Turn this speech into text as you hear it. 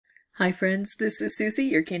Hi friends, this is Suzy,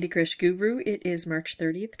 your Candy Crush guru. It is March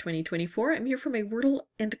 30th, 2024. I'm here for my Wordle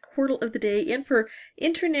and Quordle of the day and for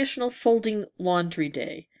International Folding Laundry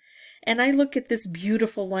Day. And I look at this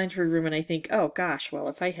beautiful laundry room and I think, oh gosh, well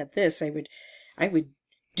if I had this, I would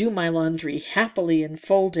do my laundry happily and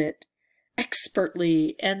fold it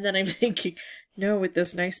expertly. And then I'm thinking, no, with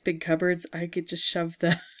those nice big cupboards, I could just shove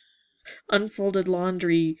the unfolded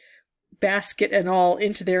laundry basket and all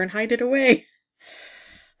into there and hide it away.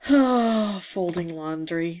 Oh, folding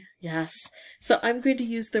laundry. Yes. So I'm going to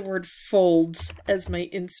use the word folds as my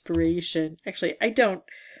inspiration. Actually, I don't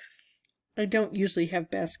usually have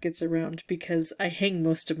baskets around because I hang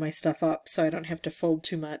most of my stuff up so I don't have to fold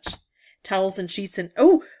too much. Towels and sheets and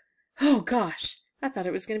oh gosh. I thought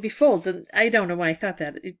it was going to be folds and I don't know why I thought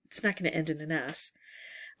that. It's not going to end in an S.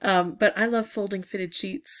 But I love folding fitted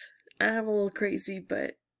sheets. I'm a little crazy,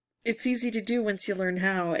 but it's easy to do once you learn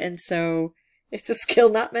how, and so it's a skill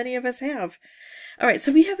not many of us have. All right,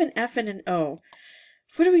 so we have an F and an O.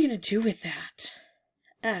 What are we going to do with that?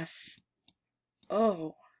 F,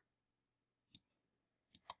 O.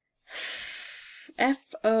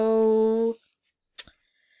 F-O,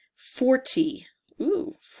 40.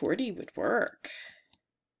 Ooh, 40 would work.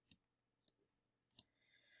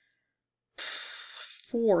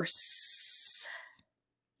 Force.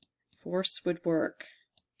 Force would work.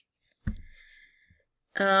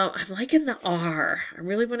 I'm liking the R. I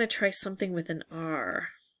really want to try something with an R.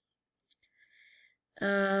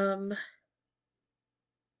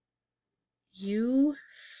 You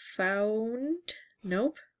found?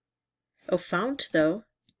 Nope. Oh, fount though.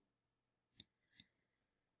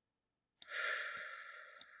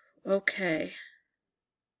 Okay.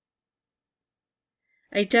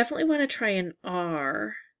 I definitely want to try an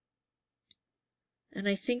R. And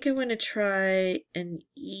I think I want to try an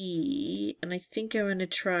E, and I think I want to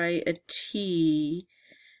try a T,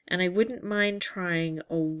 and I wouldn't mind trying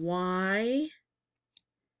a Y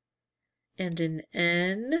and an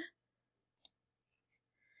N.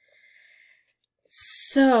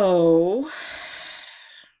 So,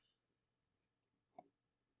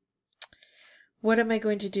 what am I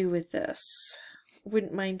going to do with this?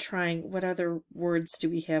 Wouldn't mind trying, what other words do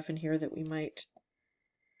we have in here that we might...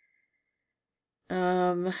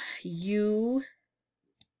 U,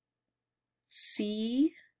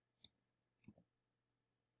 C.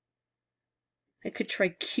 I could try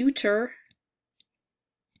cuter.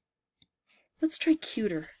 Let's try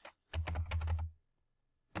cuter.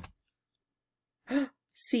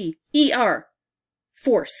 C, E-R.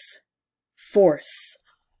 Force. Force.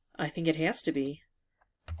 I think it has to be.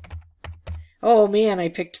 Oh man, I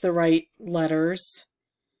picked the right letters.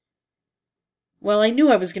 Well, I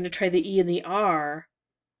knew I was going to try the E and the R.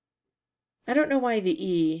 I don't know why the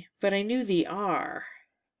E, but I knew the R.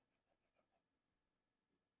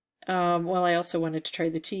 Well, I also wanted to try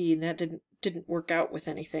the T, and that didn't work out with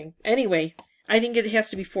anything. Anyway, I think it has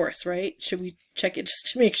to be force, right? Should we check it just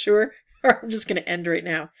to make sure? Or I'm just going to end right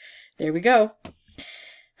now. There we go.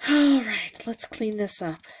 All right, let's clean this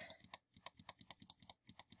up.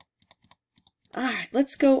 All right,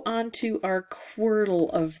 let's go on to our Quordle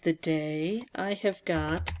of the day. I have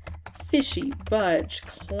got fishy, budge,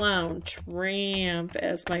 clown, tramp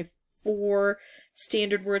as my 4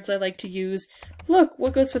 standard words I like to use. Look,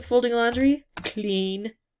 what goes with folding laundry?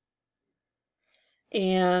 Clean.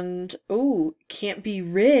 And, oh, can't be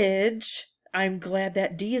ridge. I'm glad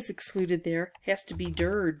that D is excluded there. Has to be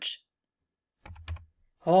dirge.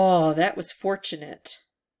 Oh, that was fortunate.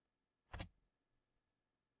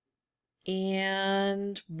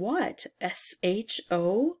 And what?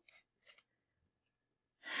 S-H-O?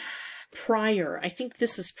 Prior. I think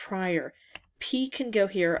this is prior. P can go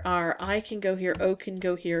here. R. I can go here. O can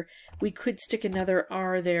go here. We could stick another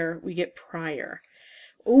R there. We get prior.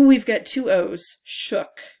 Oh, we've got 2 O's.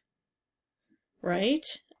 Shook. Right?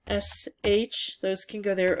 S-H. Those can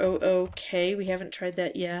go there. O-O-K. We haven't tried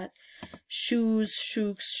that yet. Shoes,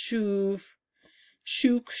 shooks, shoove.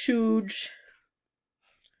 Shook, shooge.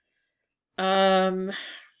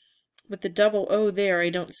 With the double O there, I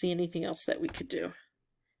don't see anything else that we could do.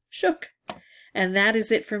 Shook. And that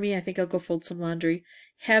is it for me. I think I'll go fold some laundry.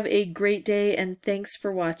 Have a great day, and thanks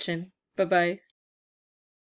for watching. Bye-bye.